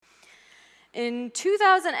In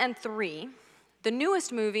 2003, the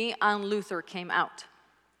newest movie on Luther came out.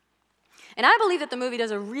 And I believe that the movie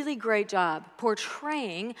does a really great job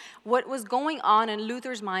portraying what was going on in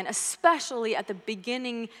Luther's mind, especially at the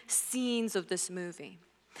beginning scenes of this movie.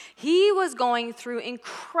 He was going through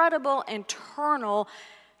incredible internal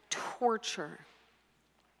torture.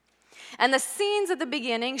 And the scenes at the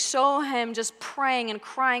beginning show him just praying and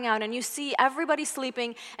crying out, and you see everybody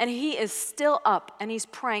sleeping, and he is still up, and he's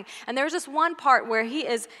praying. And there's this one part where he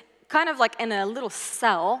is kind of like in a little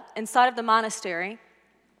cell inside of the monastery,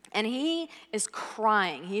 and he is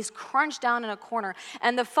crying. He's crunched down in a corner.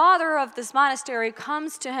 And the father of this monastery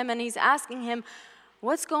comes to him, and he's asking him,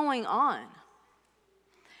 "What's going on?"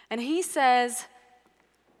 And he says,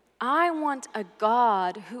 "I want a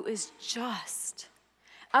God who is just.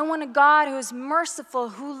 I want a God who is merciful,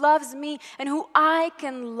 who loves me, and who I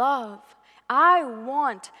can love. I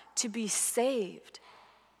want to be saved."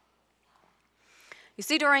 You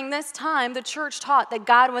see, during this time, the church taught that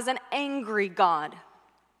God was an angry God,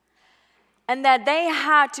 and that they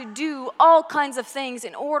had to do all kinds of things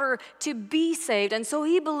in order to be saved. And so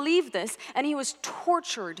he believed this, and he was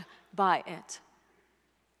tortured by it.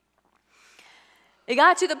 It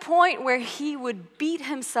got to the point where he would beat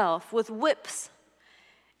himself with whips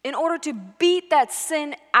in order to beat that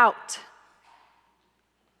sin out.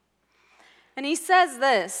 And he says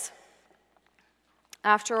this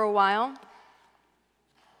after a while.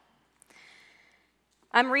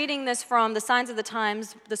 I'm reading this from the Signs of the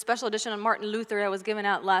Times, the special edition on Martin Luther that was given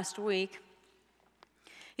out last week.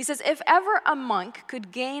 He says, "If ever a monk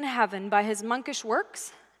could gain heaven by his monkish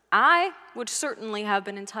works, I would certainly have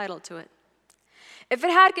been entitled to it. If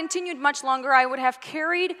it had continued much longer, I would have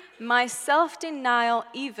carried my self-denial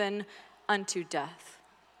even unto death."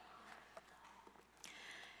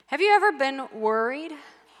 Have you ever been worried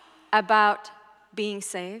about being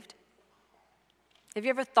saved? Have you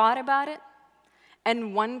ever thought about it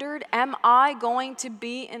and wondered, am I going to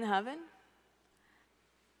be in heaven?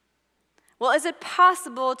 Well, is it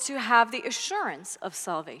possible to have the assurance of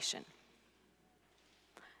salvation?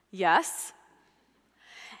 Yes.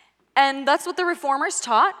 And that's what the Reformers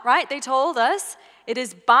taught, right? They told us it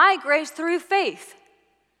is by grace through faith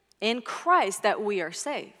in Christ that we are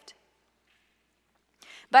saved.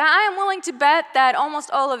 But I am willing to bet that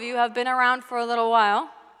almost all of you have been around for a little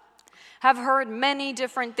while, have heard many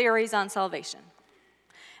different theories on salvation.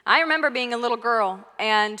 I remember being a little girl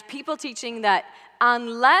and people teaching that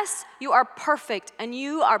unless you are perfect and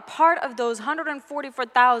you are part of those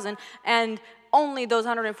 144,000 and only those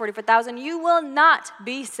 144,000, you will not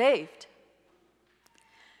be saved.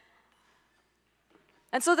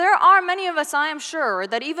 And so there are many of us, I am sure,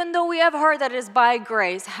 that even though we have heard that it is by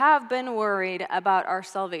grace, have been worried about our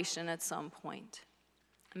salvation at some point.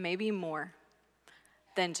 Maybe more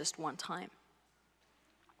than just one time.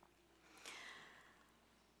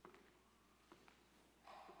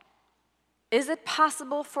 Is it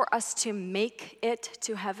possible for us to make it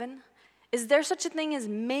to heaven? Is there such a thing as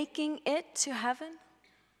making it to heaven?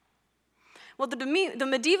 Well, the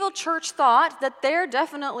medieval church thought that there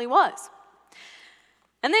definitely was.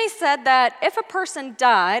 And they said that if a person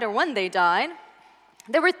died, or when they died,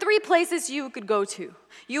 there were 3 places you could go to.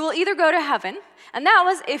 You will either go to heaven, and that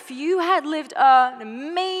was if you had lived an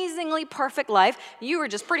amazingly perfect life, you were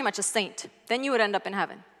just pretty much a saint, then you would end up in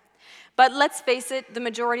heaven. But let's face it, the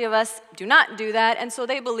majority of us do not do that, and so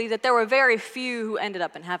they believe that there were very few who ended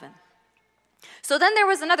up in heaven. So then there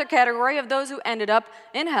was another category of those who ended up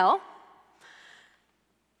in hell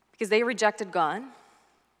because they rejected God.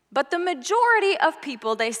 But the majority of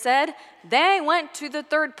people, they said, they went to the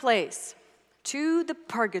 3rd place, to the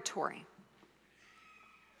purgatory.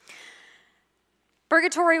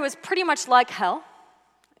 Purgatory was pretty much like hell.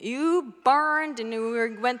 You burned and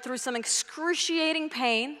you went through some excruciating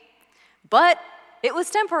pain, but it was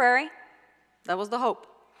temporary. That was the hope.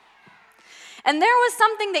 And there was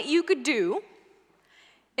something that you could do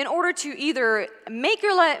in order to either make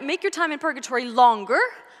your time in purgatory longer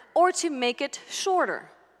or to make it shorter.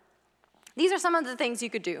 These are some of the things you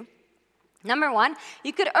could do. Number 1,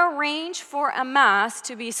 you could arrange for a mass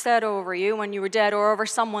to be said over you when you were dead or over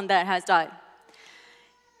someone that has died.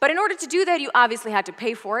 But in order to do that, you obviously had to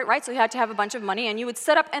pay for it, right? So you had to have a bunch of money, and you would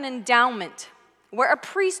set up an endowment where a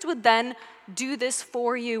priest would then do this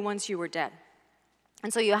for you once you were dead.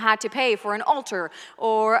 And so you had to pay for an altar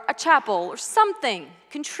or a chapel or something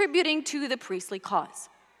contributing to the priestly cause.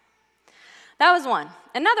 That was one.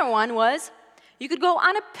 Another one was you could go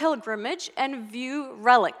on a pilgrimage and view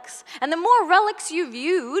relics. And the more relics you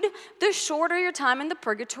viewed, the shorter your time in the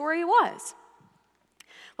purgatory was.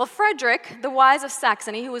 Well, Frederick, the Wise of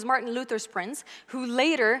Saxony, who was Martin Luther's prince, who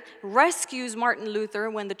later rescues Martin Luther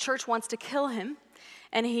when the church wants to kill him,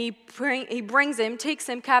 and he brings him, takes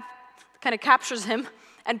him, kind of captures him,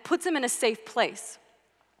 and puts him in a safe place.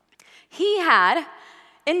 He had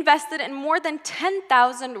invested in more than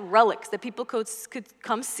 10,000 relics that people could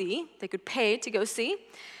come see, they could pay to go see.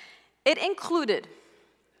 It included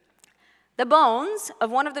the bones of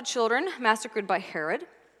one of the children massacred by Herod,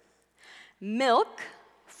 milk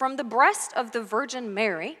from the breast of the Virgin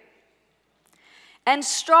Mary, and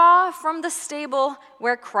straw from the stable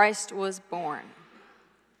where Christ was born.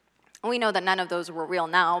 We know that none of those were real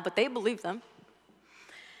now, but they believed them.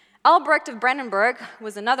 Albrecht of Brandenburg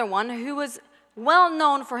was another one who was well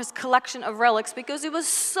known for his collection of relics because it was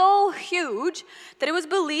so huge that it was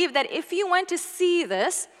believed that if you went to see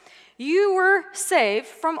this, you were saved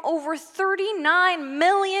from over 39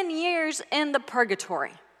 million years in the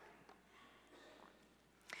purgatory.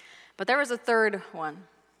 But there was a third one,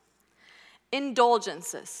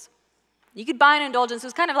 indulgences. You could buy an indulgence. It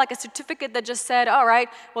was kind of like a certificate that just said, all right,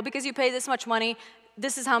 well, because you pay this much money,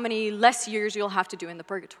 this is how many less years you'll have to do in the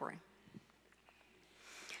purgatory.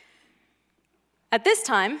 At this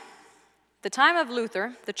time, the time of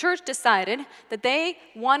Luther, the church decided that they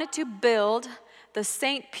wanted to build the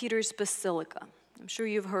St. Peter's Basilica. I'm sure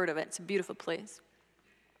you've heard of it. It's a beautiful place.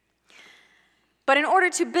 But in order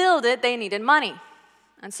to build it, they needed money.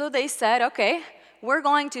 And so they said, okay, we're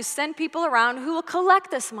going to send people around who will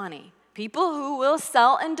collect this money, people who will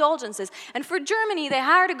sell indulgences. And for Germany, they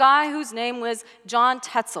hired a guy whose name was John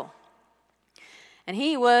Tetzel. And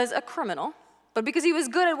he was a criminal, but because he was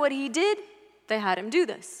good at what he did, they had him do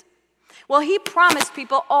this. Well, he promised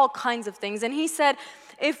people all kinds of things, and he said,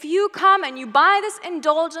 if you come and you buy this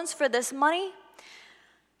indulgence for this money,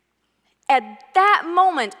 at that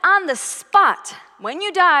moment, on the spot, when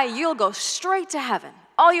you die, you'll go straight to heaven.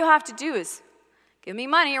 All you have to do is give me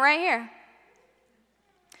money right here.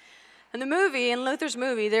 In the movie, in Luther's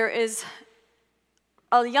movie, there is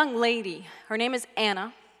a young lady. Her name is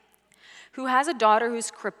Anna, who has a daughter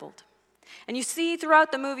who's crippled. And you see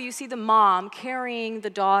throughout the movie, you see the mom carrying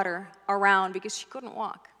the daughter around because she couldn't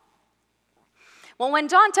walk. Well, when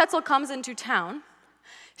John Tetzel comes into town,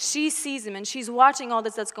 she sees him and she's watching all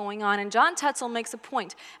this that's going on. And John Tetzel makes a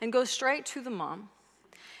point and goes straight to the mom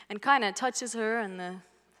and kind of touches her in the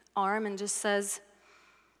arm and just says,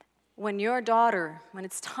 when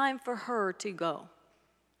it's time for her to go,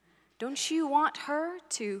 don't you want her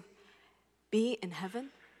to be in heaven?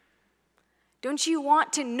 Don't you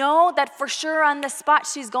want to know that for sure on the spot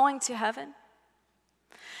she's going to heaven?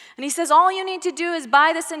 And he says, all you need to do is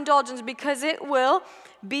buy this indulgence because it will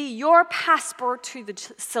be your passport to the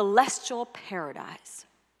celestial paradise.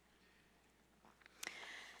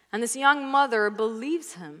 And this young mother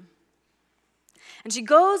believes him. And she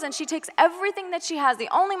goes and she takes everything that she has, the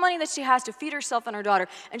only money that she has to feed herself and her daughter,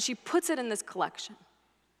 and she puts it in this collection.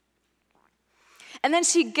 And then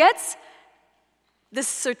she gets this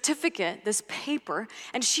certificate, this paper,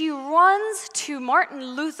 and she runs to Martin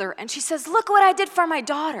Luther and she says, look what I did for my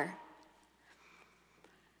daughter.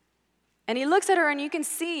 And he looks at her and you can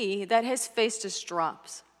see that his face just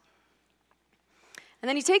drops. And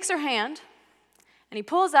then he takes her hand and he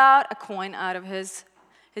pulls out a coin out of his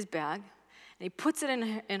bag and he puts it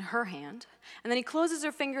in her hand. And then he closes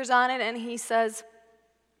her fingers on it and he says,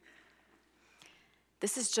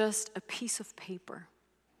 this is just a piece of paper.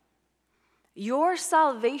 Your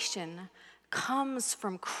salvation comes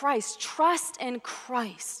from Christ. Trust in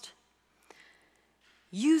Christ.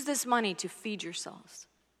 Use this money to feed yourselves.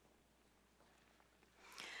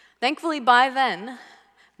 Thankfully, by then,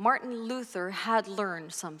 Martin Luther had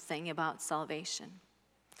learned something about salvation.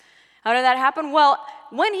 How did that happen? Well,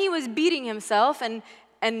 when he was beating himself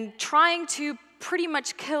and trying to pretty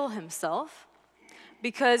much kill himself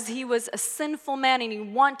because he was a sinful man and he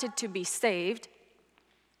wanted to be saved,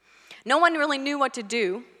 no one really knew what to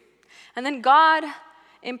do. And then God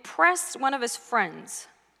impressed one of his friends,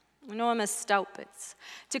 we know him as Staupitz,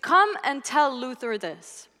 to come and tell Luther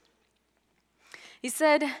this. He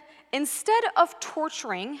said, instead of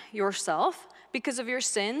torturing yourself because of your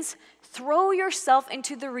sins, throw yourself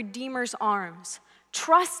into the Redeemer's arms.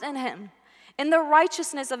 Trust in him, in the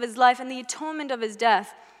righteousness of his life and the atonement of his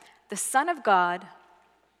death. The Son of God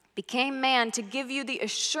became man to give you the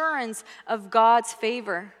assurance of God's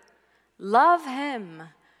favor. Love him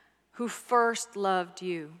who first loved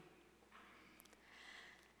you.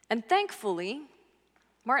 And thankfully,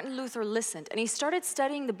 Martin Luther listened, and he started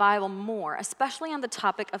studying the Bible more, especially on the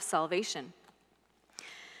topic of salvation.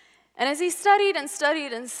 And as he studied and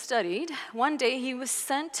studied and studied, one day he was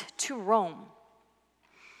sent to Rome.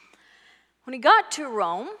 When he got to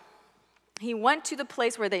Rome, he went to the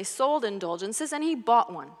place where they sold indulgences and he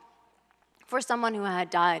bought one for someone who had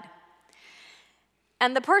died.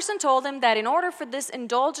 And the person told him that in order for this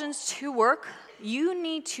indulgence to work, you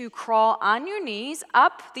need to crawl on your knees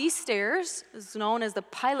up these stairs, it's known as the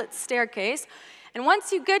Pilate staircase, and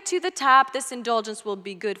once you get to the top, this indulgence will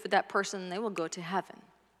be good for that person and they will go to heaven.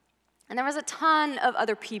 And there was a ton of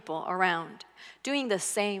other people around doing the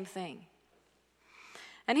same thing.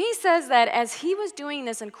 And he says that as he was doing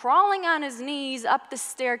this and crawling on his knees up the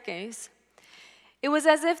staircase, it was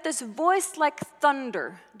as if this voice like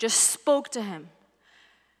thunder just spoke to him.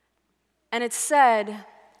 And it said,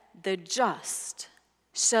 "The just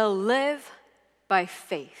shall live by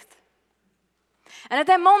faith." And at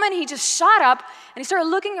that moment, he just shot up and he started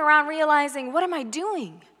looking around, realizing, what am I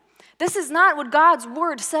doing? This is not what God's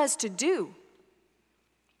word says to do.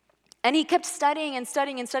 And he kept studying and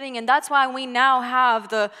studying and studying, and that's why we now have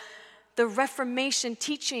the Reformation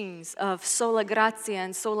teachings of sola gratia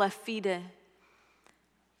and sola fide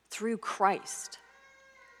through Christ.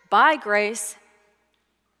 By grace,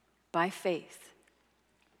 by faith.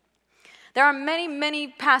 There are many, many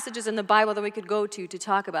passages in the Bible that we could go to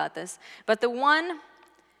talk about this, but the one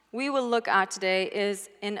we will look at today is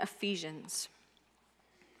in Ephesians.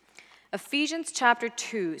 Ephesians chapter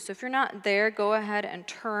 2. So if you're not there, go ahead and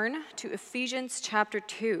turn to Ephesians chapter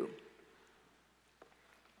 2.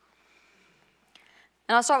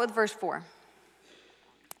 And I'll start with verse 4.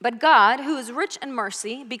 But God, who is rich in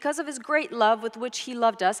mercy, because of his great love with which he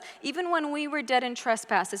loved us, even when we were dead in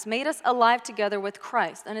trespasses, made us alive together with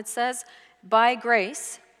Christ. And it says, by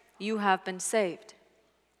grace you have been saved.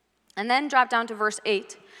 And then drop down to verse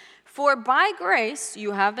 8. For by grace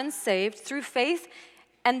you have been saved through faith,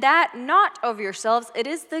 and that not of yourselves, it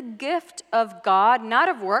is the gift of God, not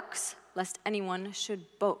of works, lest anyone should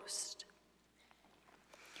boast.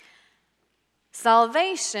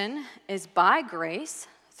 Salvation is by grace,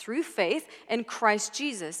 through faith in Christ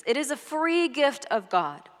Jesus. It is a free gift of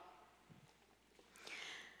God.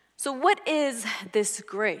 So what is this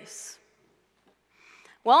grace?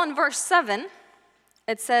 Well, in verse 7,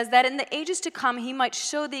 it says that in the ages to come, he might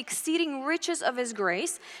show the exceeding riches of his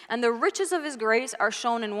grace. And the riches of his grace are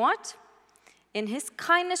shown in what? In his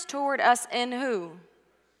kindness toward us in who?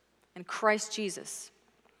 In Christ Jesus.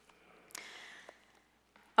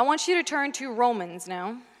 I want you to turn to Romans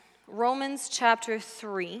now. Romans chapter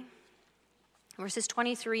 3, verses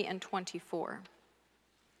 23 and 24.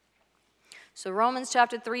 So Romans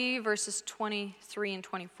chapter 3, verses 23 and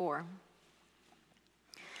 24.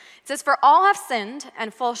 It says, for all have sinned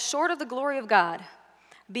and fall short of the glory of God,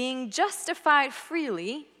 being justified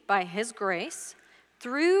freely by his grace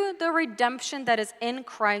through the redemption that is in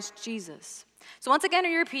Christ Jesus. So once again,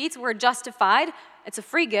 it repeats, we're justified. It's a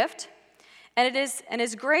free gift. And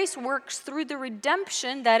his grace works through the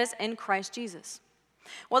redemption that is in Christ Jesus.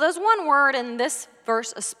 Well, there's one word in this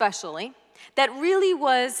verse especially that really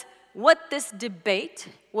was what this debate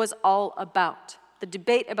was all about, the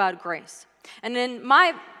debate about grace. And in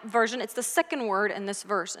my version, it's the second word in this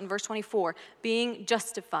verse, in verse 24, being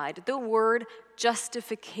justified, the word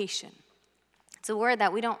justification. It's a word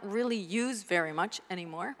that we don't really use very much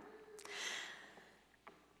anymore.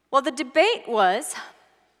 Well, the debate was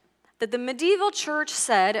that the medieval church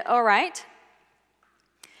said, all right,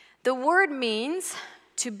 the word means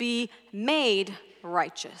to be made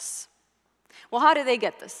righteous. Well, how do they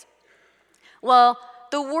get this? Well,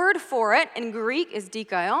 the word for it in Greek is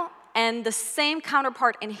dikaio, and the same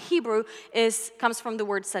counterpart in Hebrew comes from the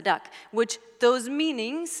word sadak, which those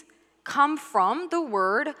meanings come from the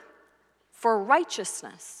word for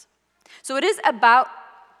righteousness. So it is about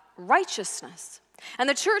righteousness. And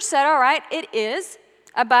the church said, all right, it is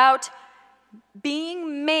about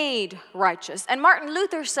being made righteous. And Martin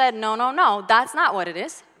Luther said, no, that's not what it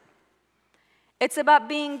is. It's about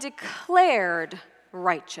being declared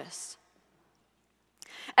righteous.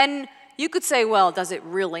 And you could say, well, does it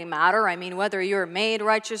really matter? I mean, whether you're made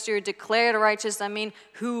righteous or you're declared righteous, I mean,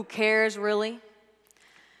 who cares really?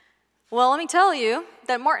 Well, let me tell you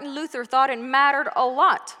that Martin Luther thought it mattered a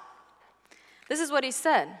lot. This is what he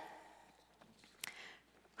said.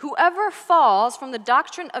 Whoever falls from the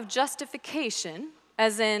doctrine of justification,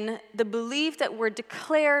 as in the belief that we're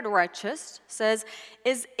declared righteous, says,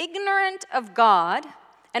 is ignorant of God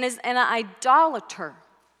and is an idolater.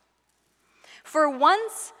 For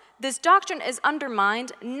once this doctrine is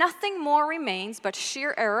undermined, nothing more remains but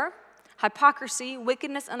sheer error, hypocrisy,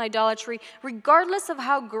 wickedness, and idolatry, regardless of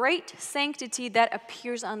how great sanctity that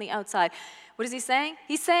appears on the outside. What is he saying?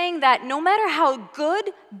 He's saying that no matter how good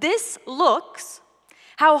this looks,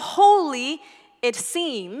 how holy it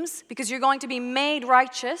seems, because you're going to be made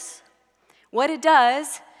righteous, What it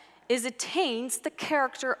does is it taints the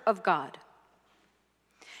character of God.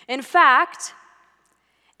 In fact,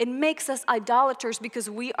 it makes us idolaters because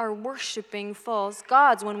we are worshiping false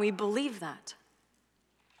gods when we believe that.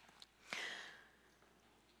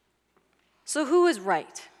 So who is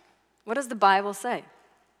right? What does the Bible say?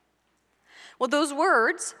 Well, those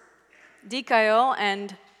words, dikaio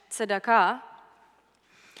and tzedakah,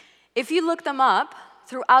 if you look them up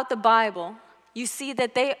throughout the Bible, you see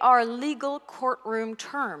that they are legal courtroom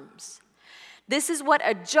terms. This is what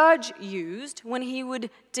a judge used when he would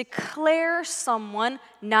declare someone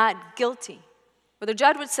not guilty. Where the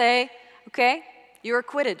judge would say, okay, you're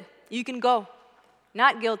acquitted. You can go.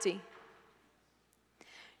 Not guilty.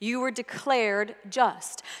 You were declared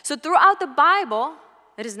just. So throughout the Bible,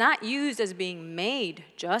 it is not used as being made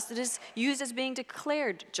just. It is used as being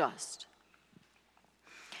declared just.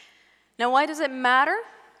 Now, why does it matter?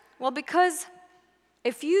 Well, because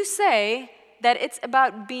if you say that it's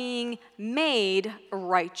about being made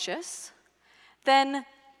righteous, then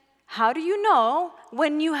how do you know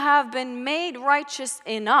when you have been made righteous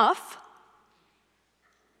enough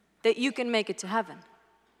that you can make it to heaven?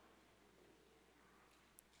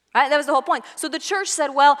 Right? That was the whole point. So the church said,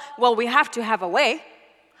 well, we have to have a way.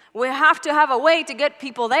 We have to have a way to get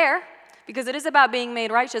people there because it is about being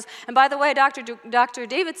made righteous. And by the way, Dr.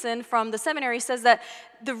 Davidson from the seminary says that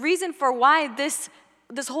the reason for why this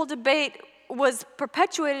whole debate was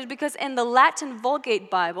perpetuated because in the Latin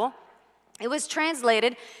Vulgate Bible, it was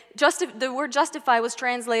translated, the word justify was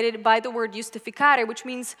translated by the word justificare, which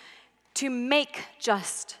means to make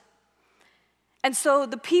just. And so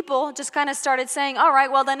the people just kind of started saying, all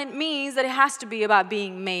right, well, then it means that it has to be about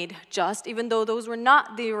being made just, even though those were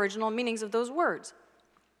not the original meanings of those words.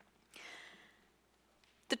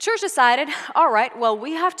 The church decided, all right, well,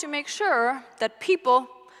 we have to make sure that people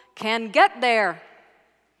can get there.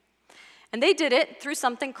 And they did it through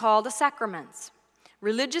something called the sacraments,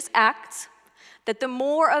 religious acts that the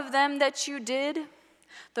more of them that you did,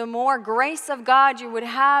 the more grace of God you would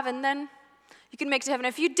have, and then you can make it to heaven.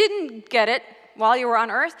 If you didn't get it while you were on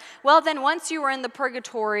earth, well, then once you were in the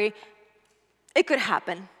purgatory, it could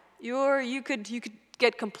happen. You could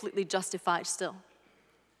get completely justified still.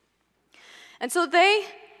 And so they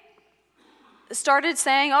started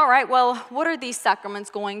saying, all right, well, what are these sacraments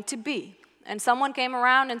going to be? And someone came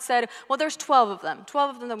around and said, well, there's 12 of them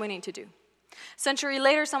that we need to do. A century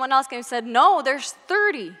later, someone else came and said, no, there's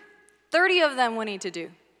 30 of them we need to do.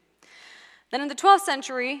 Then in the 12th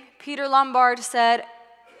century, Peter Lombard said,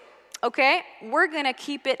 okay, we're going to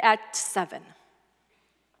keep it at 7.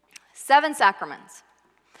 7 sacraments.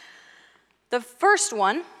 The first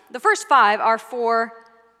 5 are for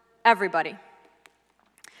everybody.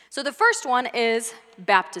 So the first one is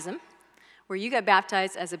baptism, where you get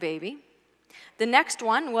baptized as a baby. The next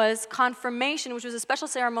one was confirmation, which was a special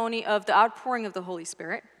ceremony of the outpouring of the Holy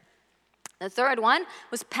Spirit. The third one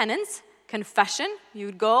was penance, confession. You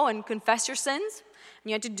would go and confess your sins, and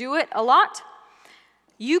you had to do it a lot.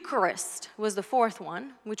 Eucharist was the fourth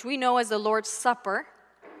one, which we know as the Lord's Supper.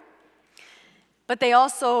 But they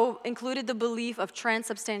also included the belief of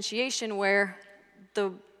transubstantiation, where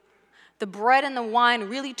the bread and the wine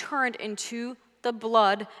really turned into the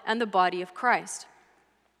blood and the body of Christ.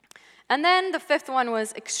 And then the fifth one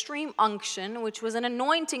was extreme unction, which was an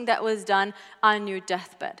anointing that was done on your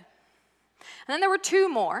deathbed. And then there were 2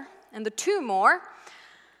 more, and the 2 more,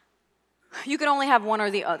 you could only have one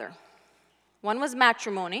or the other. One was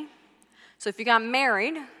matrimony, so if you got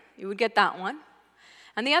married, you would get that one.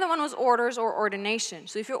 And the other one was orders or ordination.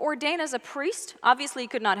 So if you're ordained as a priest, obviously you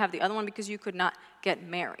could not have the other one because you could not get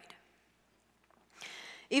married.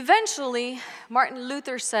 Eventually, Martin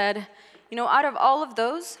Luther said, out of all of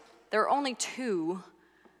those, there are only 2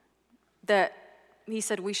 that he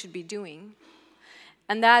said we should be doing.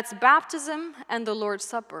 And that's baptism and the Lord's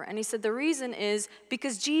Supper. And he said the reason is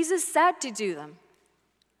because Jesus said to do them.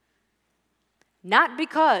 Not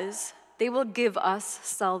because they will give us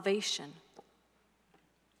salvation.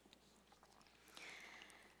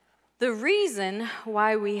 The reason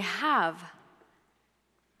why we have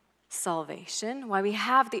salvation, why we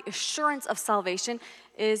have the assurance of salvation,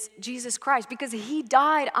 is Jesus Christ, because he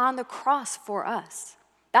died on the cross for us.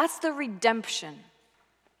 That's the redemption.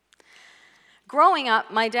 Growing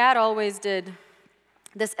up, my dad always did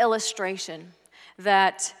this illustration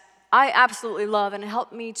that I absolutely love, and it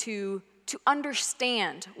helped me to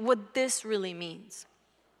understand what this really means.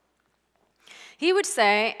 He would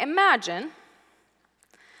say, imagine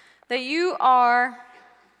that you are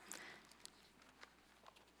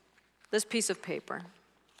this piece of paper.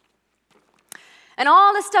 And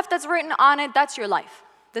all the stuff that's written on it, that's your life.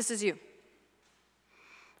 This is you.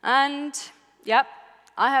 And Yep,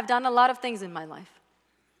 I have done a lot of things in my life.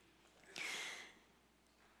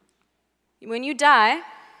 When you die,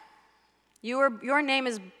 your name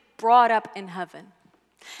is brought up in heaven.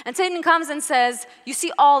 And Satan comes and says, you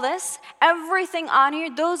see all this, everything on here,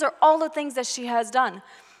 those are all the things that she has done.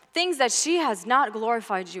 Things that she has not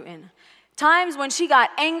glorified you in. Times when she got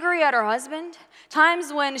angry at her husband.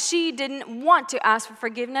 Times when she didn't want to ask for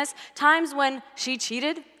forgiveness. Times when she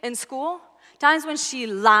cheated in school. Times when she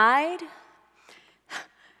lied.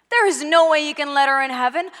 There is no way you can let her in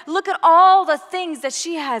heaven. Look at all the things that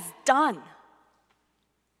she has done.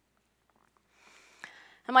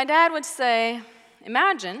 And my dad would say,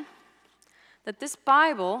 imagine that this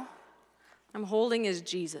Bible I'm holding is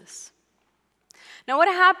Jesus. Now, what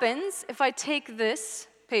happens if I take this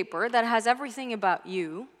paper that has everything about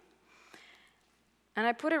you and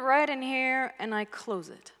I put it right in here and I close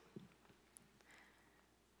it?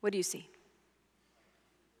 What do you see?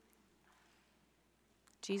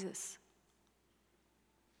 Jesus.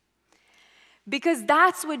 Because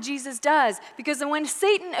that's what Jesus does. Because when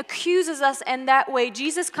Satan accuses us in that way,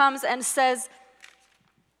 Jesus comes and says,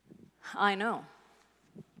 I know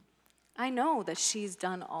that she's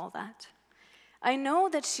done all that. I know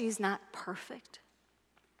that she's not perfect.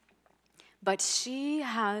 But she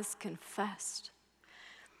has confessed.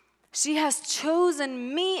 She has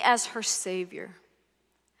chosen me as her Savior.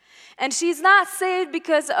 And she's not saved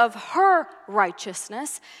because of her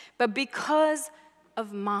righteousness, but because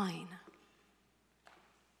of mine.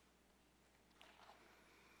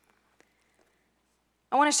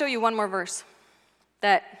 I want to show you one more verse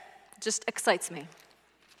that just excites me.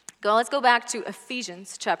 Let's go back to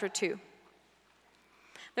Ephesians chapter 2.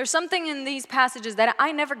 There's something in these passages that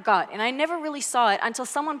I never got, and I never really saw it until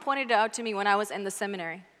someone pointed it out to me when I was in the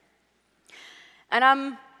seminary.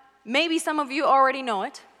 And maybe some of you already know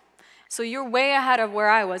it, so you're way ahead of where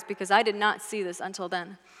I was because I did not see this until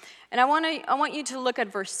then. And I want you to look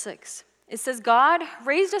at verse 6. It says, God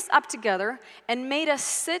raised us up together and made us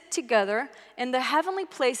sit together in the heavenly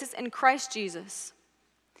places in Christ Jesus.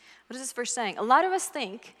 What is this verse saying? A lot of us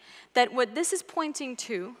think that what this is pointing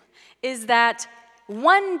to is that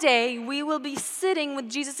one day we will be sitting with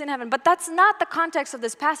Jesus in heaven. But that's not the context of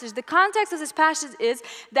this passage. The context of this passage is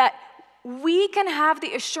that we can have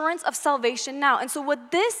the assurance of salvation now. And so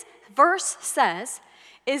what this verse says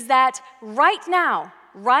is that right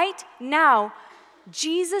now,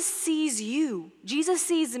 Jesus sees you. Jesus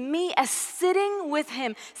sees me as sitting with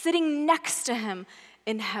him, sitting next to him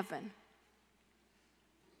in heaven.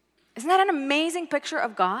 Isn't that an amazing picture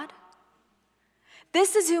of God?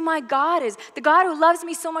 This is who my God is. The God who loves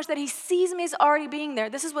me so much that he sees me as already being there.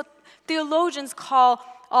 This is what theologians call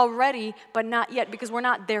already, but not yet, because we're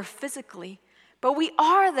not there physically. But we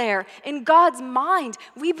are there in God's mind.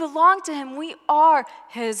 We belong to him. We are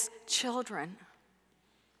his children.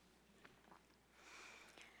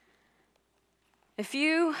 If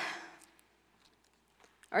you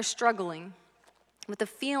are struggling with the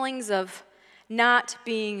feelings of not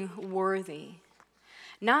being worthy,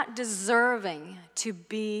 not deserving to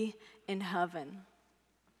be in heaven,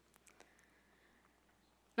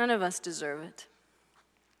 none of us deserve it.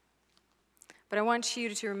 But I want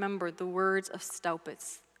you to remember the words of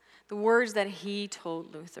Staupitz, the words that he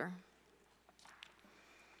told Luther.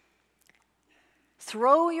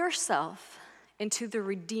 Throw yourself into the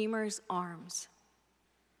Redeemer's arms.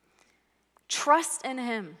 Trust in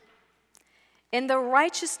him, in the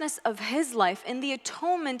righteousness of his life, in the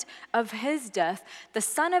atonement of his death. The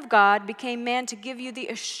Son of God became man to give you the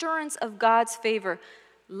assurance of God's favor.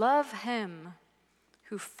 Love him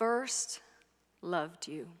who first loved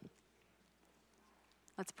you.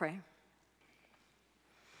 Let's pray.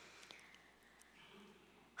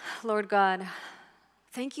 Lord God,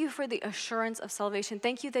 thank you for the assurance of salvation.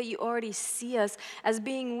 Thank you that you already see us as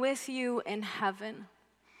being with you in heaven.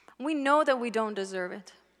 We know that we don't deserve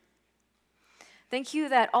it. Thank you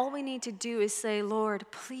that all we need to do is say, Lord,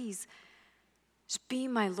 please, just be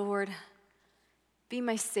my Lord. Be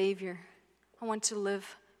my Savior. I want to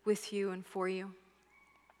live with you and for you.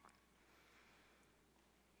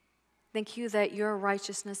 Thank you that your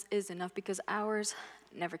righteousness is enough because ours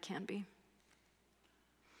never can be.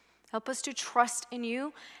 Help us to trust in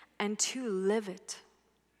you and to live it.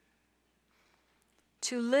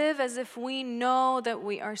 To live as if we know that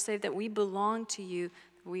we are saved, that we belong to you,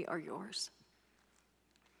 that we are yours.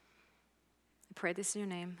 I pray this in your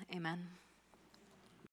name. Amen.